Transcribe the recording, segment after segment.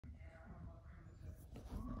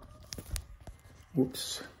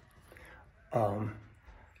Whoops.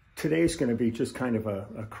 Today's going to be just kind of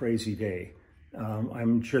a crazy day.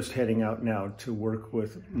 I'm just heading out now to work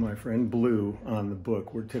with my friend Blue on the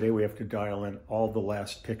book, where today we have to dial in all the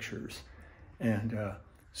last pictures. And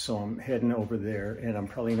so I'm heading over there, and I'm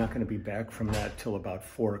probably not going to be back from that till about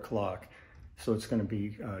 4 o'clock. So it's going to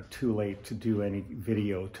be too late to do any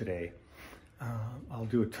video today. I'll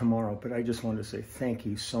do it tomorrow, but I just wanted to say thank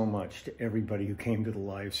you so much to everybody who came to the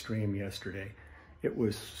live stream yesterday. It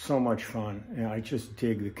was so much fun, and I just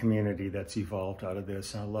dig the community that's evolved out of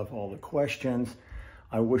this. I love all the questions.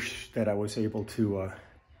 I wish that I was able to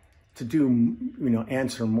do,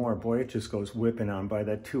 answer more. Boy, it just goes whipping on by.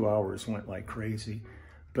 That 2 hours went like crazy.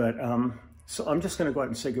 But so I'm just going to go out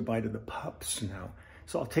and say goodbye to the pups now.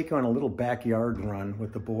 So I'll take you on a little backyard run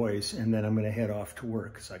with the boys, and then I'm going to head off to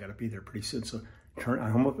work because I got to be there pretty soon. So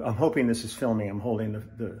I'm hoping this is filming. I'm holding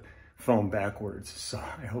the phone backwards, so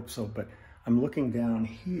I hope so. But I'm looking down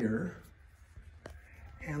here,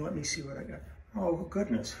 and let me see what I got. Oh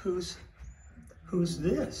goodness, who's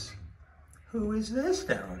this? Who is this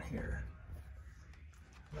down here?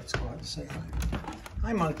 Let's go out and say hi.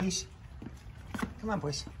 Hi, monkeys. Come on,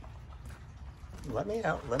 boys. Let me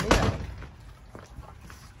out. Let me out.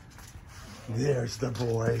 There's the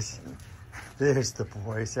boys. There's the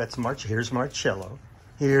boys. That's Here's Marcello.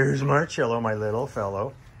 Here's Marcello, my little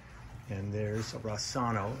fellow. And there's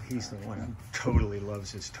Rossano. He's the one who totally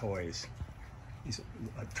loves his toys. He's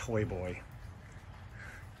a toy boy.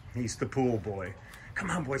 He's the pool boy. Come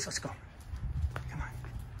on, boys, let's go. Come on.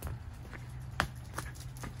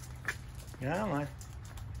 Come on.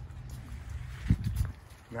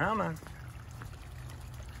 Come on.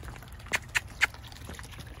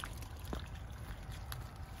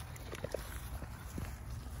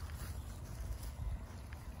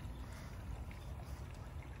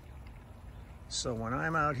 So when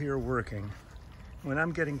I'm out here working, when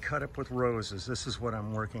I'm getting cut up with roses, this is what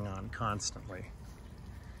I'm working on constantly.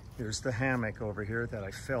 Here's the hammock over here that I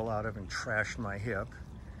fell out of and trashed my hip.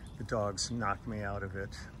 The dogs knocked me out of it,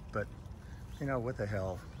 but what the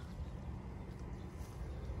hell.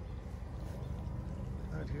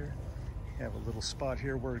 Out here, you have a little spot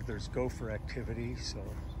here where there's gopher activity, so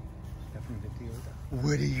nothing to deal with that.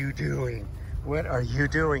 What are you doing? What are you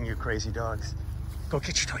doing, you crazy dogs? Go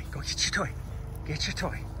get your toy, go get your toy. Get your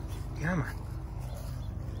toy. Come on.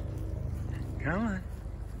 Come on.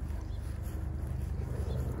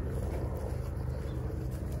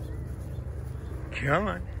 Come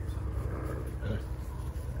on.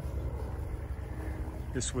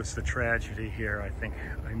 This was the tragedy here. I think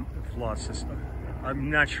I've lost this. I'm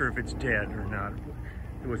not sure if it's dead or not.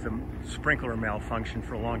 It was a sprinkler malfunction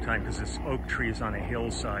for a long time because this oak tree is on a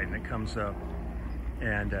hillside and it comes up.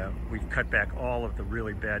 And we've cut back all of the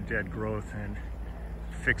really bad dead growth and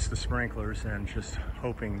fix the sprinklers, and just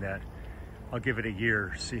hoping that I'll give it a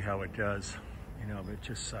year, see how it does. But it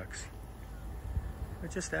just sucks.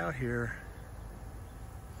 But just out here,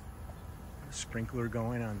 a sprinkler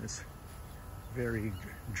going on this very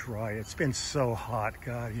dry. It's been so hot,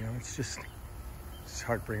 God, it's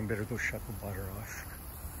heartbreaking. Better go shut the butter off.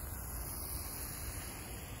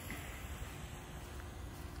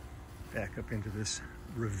 Back up into this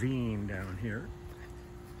ravine down here.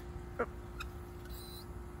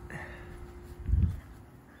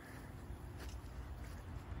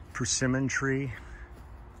 Persimmon tree.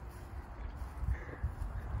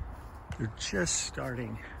 They're just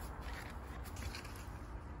starting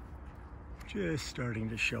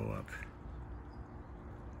to show up.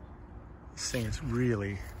 This thing is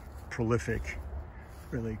really prolific,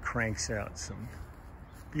 really cranks out some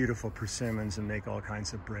beautiful persimmons and make all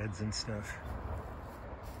kinds of breads and stuff.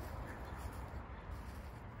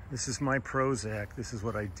 This is my Prozac. This is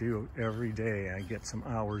what I do every day. I get some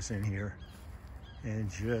hours in here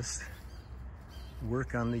and just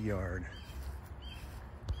work on the yard.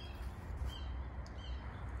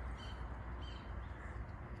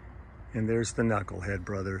 And there's the Knucklehead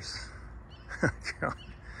brothers. God,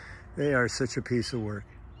 they are such a piece of work.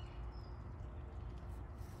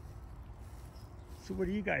 So what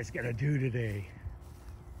are you guys gonna do today?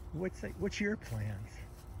 What's your plans?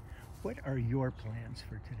 What are your plans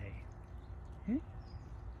for today?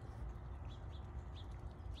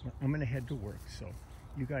 Well, I'm gonna head to work, so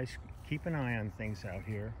you guys keep an eye on things out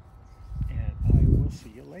here, and I will see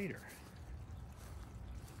you later.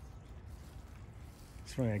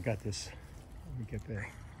 That's when I got this, let me get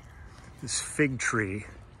back. This fig tree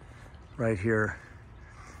right here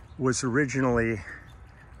was originally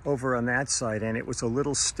over on that side, and it was a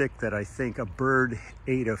little stick that I think a bird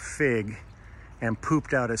ate a fig and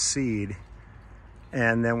pooped out a seed.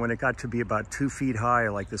 And then when it got to be about 2 feet high,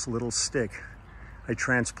 like this little stick, I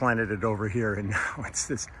transplanted it over here, and now it's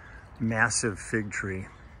this massive fig tree.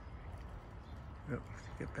 Oh,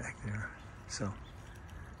 get back there. So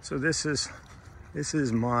this is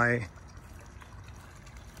my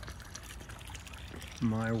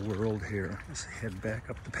world here. Let's head back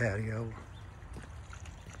up the patio.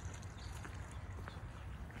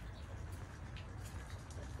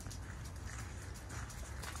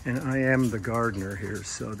 And I am the gardener here,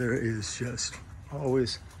 so there is just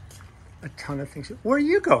always a ton of things. Where are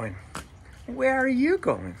you going? Where are you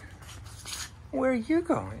going? Where are you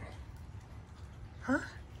going? Huh?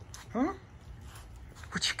 Huh?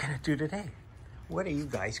 What you gonna do today? What are you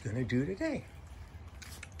guys gonna do today?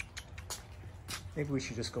 Maybe we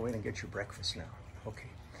should just go in and get your breakfast now. Okay.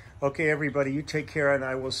 Okay, everybody, you take care, and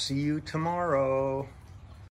I will see you tomorrow.